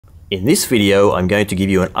In this video, I'm going to give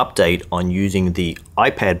you an update on using the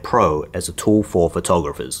iPad Pro as a tool for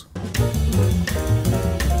photographers.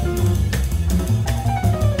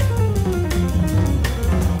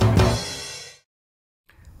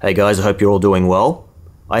 Hey guys, I hope you're all doing well.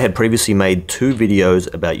 I had previously made two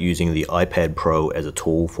videos about using the iPad Pro as a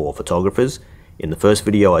tool for photographers. In the first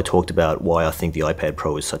video, I talked about why I think the iPad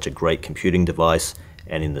Pro is such a great computing device,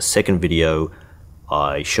 and in the second video,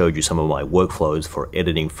 I showed you some of my workflows for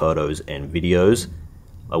editing photos and videos.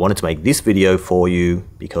 I wanted to make this video for you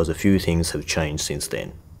because a few things have changed since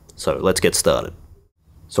then. So let's get started.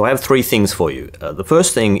 So I have three things for you. The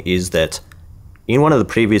first thing is that in one of the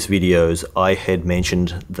previous videos, I had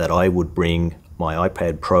mentioned that I would bring my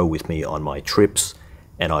iPad Pro with me on my trips,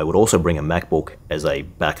 and I would also bring a MacBook as a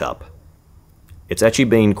backup. It's actually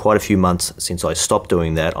been quite a few months since I stopped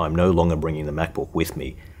doing that. I'm no longer bringing the MacBook with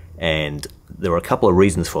me. And there are a couple of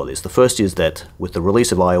reasons for this. The first is that with the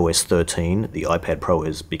release of iOS 13, the iPad Pro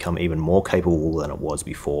has become even more capable than it was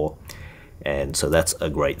before, and so that's a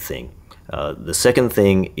great thing. The second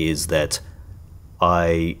thing is that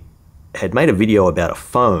I had made a video about a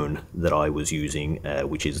phone that I was using,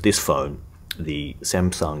 which is this phone, the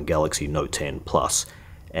Samsung Galaxy Note 10 Plus,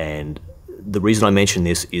 and the reason I mention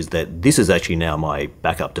this is that this is actually now my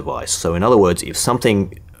backup device. So in other words, if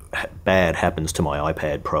something bad happens to my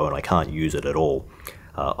iPad Pro and I can't use it at all,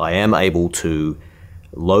 I am able to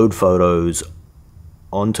load photos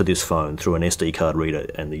onto this phone through an SD card reader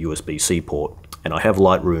and the USB-C port, and I have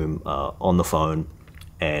Lightroom on the phone,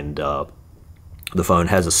 and the phone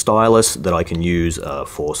has a stylus that I can use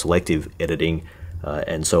for selective editing,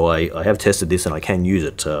 and so I have tested this and I can use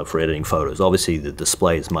it for editing photos. Obviously the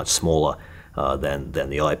display is much smaller than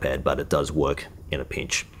the iPad, but it does work in a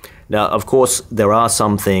pinch. Now, of course, there are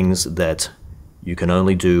some things that you can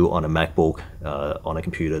only do on a MacBook, on a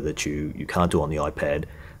computer, that you can't do on the iPad,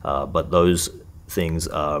 but those things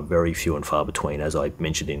are very few and far between, as I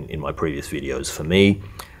mentioned in my previous videos. For me,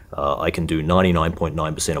 I can do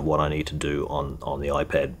 99.9% of what I need to do on the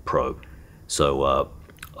iPad Pro. So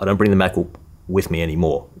I don't bring the MacBook with me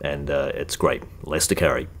anymore, and it's great, less to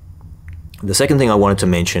carry. The second thing I wanted to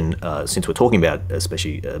mention, since we're talking about,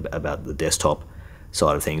 especially about the desktop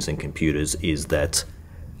side of things and computers, is that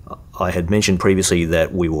I had mentioned previously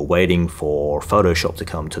that we were waiting for Photoshop to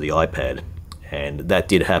come to the iPad, and that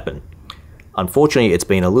did happen. Unfortunately, it's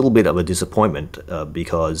been a little bit of a disappointment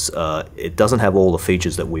because it doesn't have all the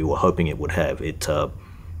features that we were hoping it would have. It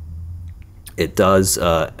does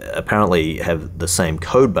apparently have the same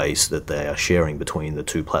code base that they are sharing between the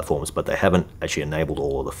two platforms, but they haven't actually enabled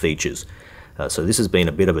all of the features. So this has been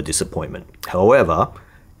a bit of a disappointment. However,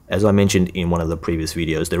 as I mentioned in one of the previous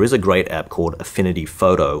videos, there is a great app called Affinity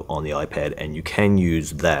Photo on the iPad, and you can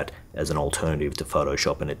use that as an alternative to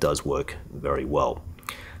Photoshop, and it does work very well.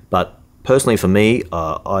 But personally for me,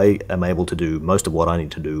 I am able to do most of what I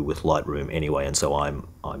need to do with Lightroom anyway, and so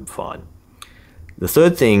I'm fine. The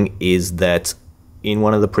third thing is that in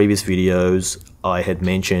one of the previous videos, I had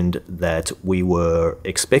mentioned that we were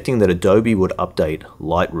expecting that Adobe would update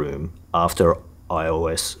Lightroom after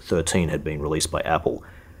iOS 13 had been released by Apple,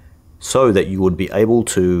 so that you would be able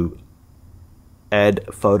to add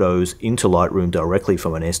photos into Lightroom directly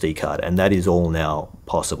from an SD card, and that is all now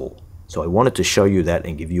possible. So I wanted to show you that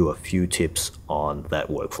and give you a few tips on that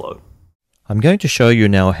workflow. I'm going to show you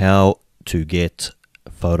now how to get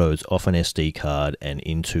photos off an SD card and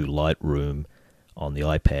into Lightroom on the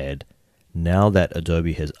iPad now that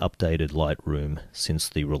Adobe has updated Lightroom since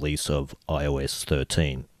the release of iOS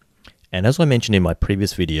 13. And as I mentioned in my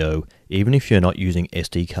previous video, even if you're not using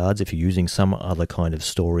SD cards, if you're using some other kind of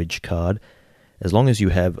storage card, as long as you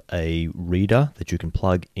have a reader that you can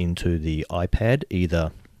plug into the iPad,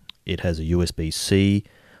 either it has a USB-C,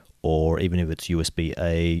 or even if it's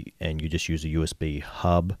USB-A and you just use a USB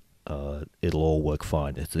hub, it'll all work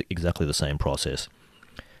fine. It's exactly the same process.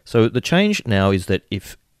 So the change now is that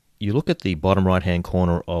if you look at the bottom right hand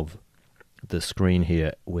corner of the screen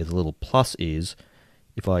here where the little plus is,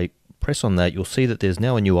 if I press on that, you'll see that there's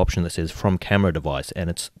now a new option that says from camera device, and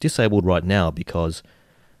it's disabled right now because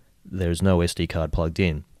there's no SD card plugged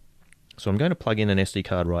in. So I'm going to plug in an SD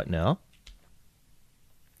card right now.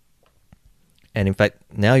 And in fact,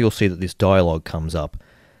 now you'll see that this dialog comes up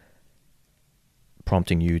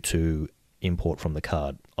prompting you to import from the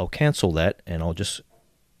card. I'll cancel that and I'll just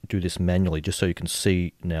do this manually just so you can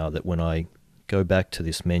see now that when I go back to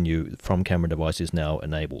this menu, from camera device is now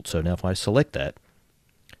enabled. So now if I select that,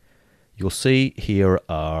 you'll see here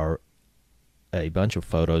are a bunch of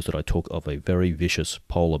photos that I took of a very vicious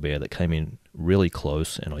polar bear that came in really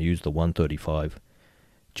close, and I used the 135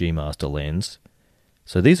 G Master lens.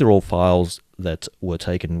 So these are all files that were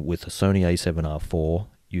taken with the Sony a7R IV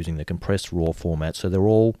using the compressed RAW format. So they're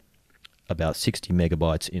all about 60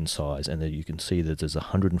 megabytes in size, and then you can see that there's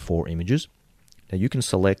 104 images. Now you can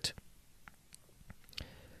select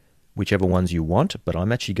whichever ones you want, but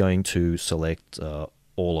I'm actually going to select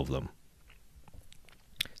all of them.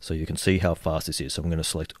 So you can see how fast this is. So I'm going to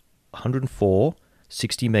select 104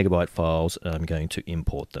 60 megabyte files, and I'm going to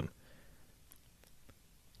import them.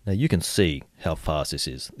 Now you can see how fast this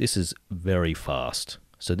is. This is very fast.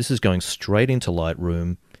 So this is going straight into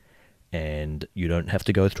Lightroom, and you don't have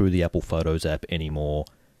to go through the Apple Photos app anymore.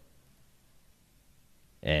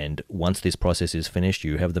 And once this process is finished,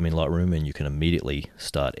 you have them in Lightroom and you can immediately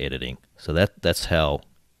start editing. So that's how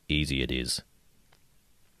easy it is.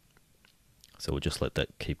 So we'll just let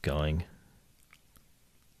that keep going.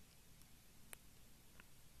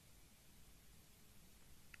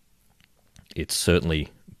 It's certainly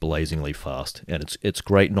blazingly fast, and it's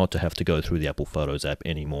great not to have to go through the Apple Photos app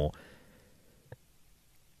anymore.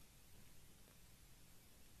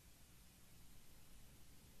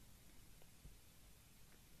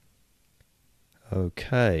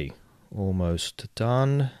 Okay, almost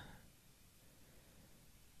done.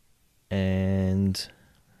 And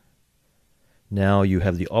now you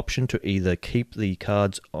have the option to either keep the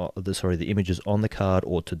the images on the card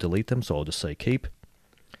or to delete them. So I'll just say keep.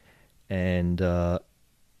 And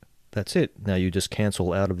that's it. Now you just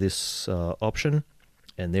cancel out of this option,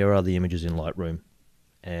 and there are the images in Lightroom.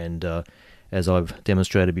 And as I've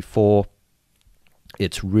demonstrated before,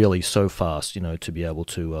 it's really so fast, you know, to be able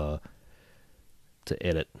to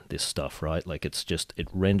edit this stuff, right? Like it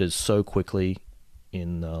renders so quickly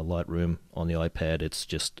in Lightroom on the iPad. It's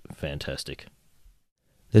just fantastic.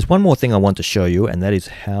 There's one more thing I want to show you, and that is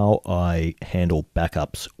how I handle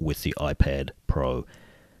backups with the iPad Pro.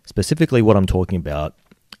 Specifically, what I'm talking about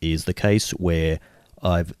is the case where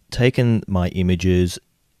I've taken my images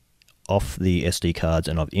off the SD cards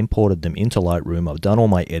and I've imported them into Lightroom. I've done all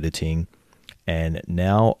my editing, and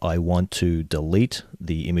now I want to delete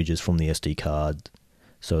the images from the SD card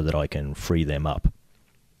so that I can free them up.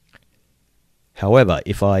 However,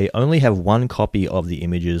 if I only have one copy of the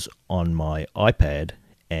images on my iPad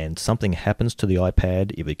and something happens to the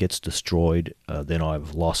iPad, if it gets destroyed, then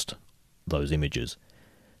I've lost those images.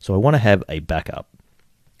 So I want to have a backup.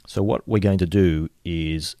 So what we're going to do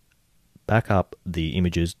is back up the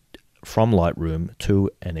images from Lightroom to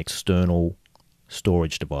an external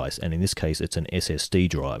storage device, and in this case it's an SSD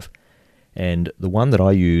drive. And the one that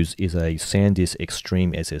I use is a SanDisk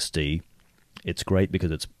Extreme SSD. It's great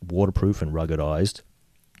because it's waterproof and ruggedized,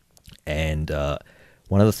 and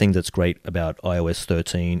one of the things that's great about iOS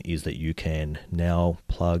 13 is that you can now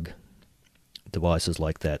plug devices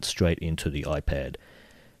like that straight into the iPad.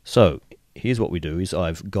 So here's what we do is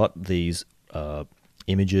I've got these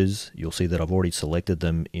images. You'll see that I've already selected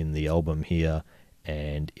them in the album here,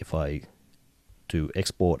 and if I do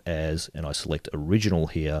export as and I select original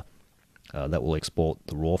here, that will export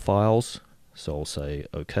the raw files. So I'll say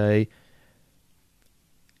OK.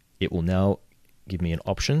 It will now give me an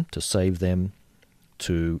option to save them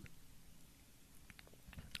to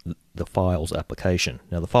the Files application.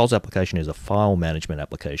 Now the Files application is a file management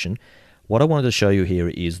application. What I wanted to show you here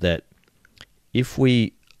is that if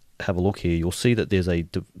we have a look here, you'll see that there's a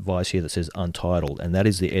device here that says Untitled, and that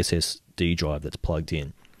is the SSD drive that's plugged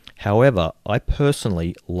in. However, I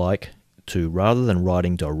personally like to, rather than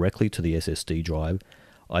writing directly to the SSD drive,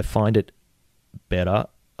 I find it better,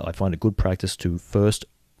 I find it good practice to first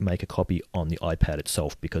make a copy on the iPad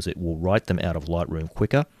itself, because it will write them out of Lightroom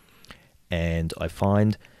quicker. And I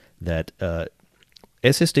find that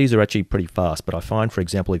SSDs are actually pretty fast, but I find, for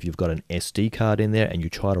example, if you've got an SD card in there and you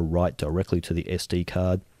try to write directly to the SD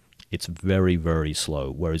card, it's very, very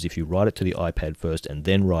slow. Whereas if you write it to the iPad first and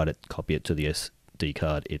then copy it to the SD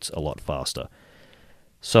card, it's a lot faster.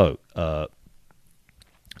 So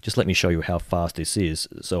just let me show you how fast this is.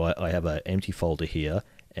 So I have an empty folder here,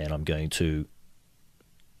 and I'm going to,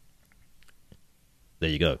 there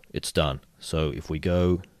you go, it's done. So if we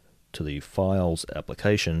go to the Files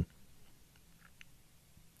application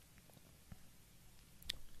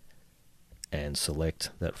and select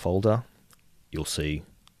that folder, you'll see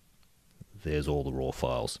there's all the raw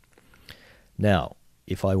files. Now,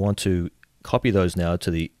 if I want to copy those now to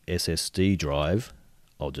the SSD drive,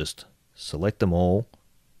 I'll just select them all,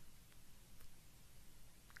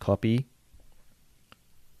 copy,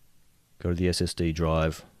 go to the SSD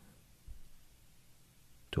drive,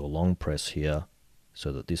 do a long press here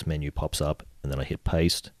so that this menu pops up, and then I hit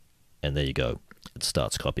paste, and there you go, it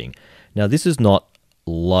starts copying. Now this is not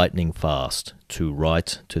lightning fast to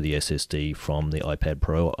write to the SSD from the iPad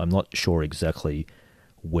Pro. I'm not sure exactly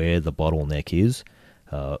where the bottleneck is,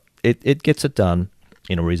 it gets it done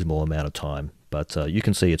in a reasonable amount of time. But you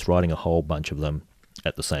can see it's writing a whole bunch of them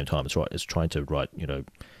at the same time. It's trying to write,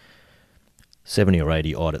 70 or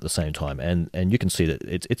 80 odd at the same time, and you can see that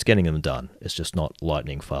it's getting them done. It's just not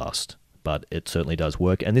lightning fast, but it certainly does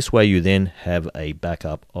work. And this way you then have a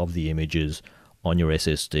backup of the images on your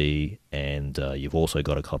SSD, and you've also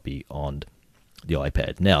got a copy on the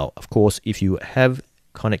iPad. Now, of course, if you have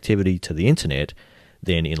connectivity to the internet,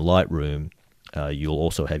 then in Lightroom you'll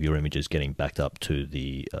also have your images getting backed up to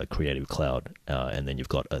the Creative Cloud, and then you've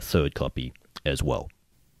got a third copy as well.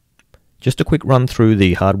 Just a quick run through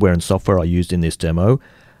the hardware and software I used in this demo.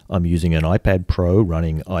 I'm using an iPad Pro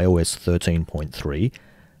running iOS 13.3.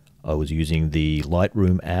 I was using the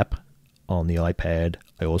Lightroom app on the iPad.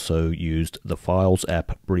 I also used the Files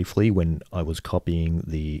app briefly when I was copying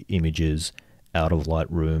the images out of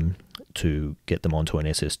Lightroom to get them onto an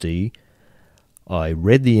SSD. I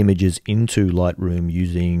read the images into Lightroom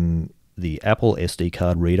using the Apple SD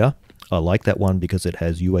card reader. I like that one because it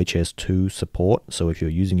has UHS 2 support, so if you're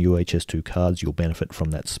using UHS 2 cards, you'll benefit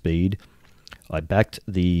from that speed. I backed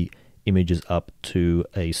the images up to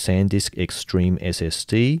a SanDisk Extreme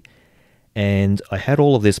SSD, and I had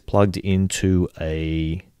all of this plugged into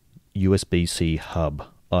a USB-C hub.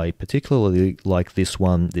 I particularly like this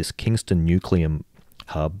one, this Kingston Nucleum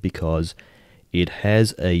hub, because it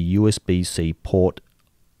has a USB-C port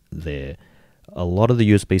there. A lot of the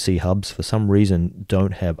USB-C hubs, for some reason,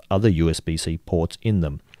 don't have other USB-C ports in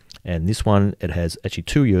them. And this one, it has actually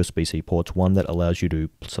two USB-C ports, one that allows you to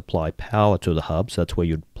supply power to the hub, so that's where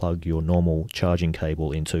you'd plug your normal charging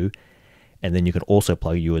cable into, and then you can also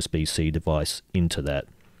plug a USB-C device into that.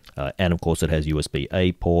 And of course it has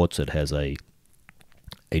USB-A ports, it has a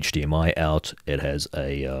HDMI out, it has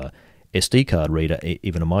a SD card reader,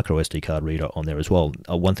 even a micro SD card reader on there as well.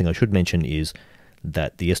 One thing I should mention is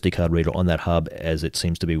that the SD card reader on that hub, as it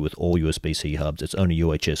seems to be with all USB-C hubs, it's only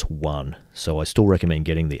UHS 1. So I still recommend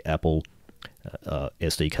getting the Apple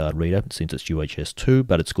SD card reader since it's UHS 2,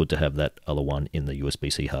 but it's good to have that other one in the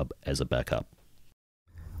USB-C hub as a backup.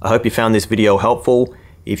 I hope you found this video helpful.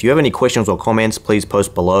 If you have any questions or comments, please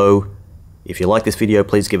post below. If you like this video,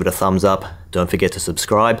 please give it a thumbs up. Don't forget to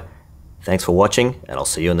subscribe. Thanks for watching, and I'll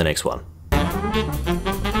see you in the next one.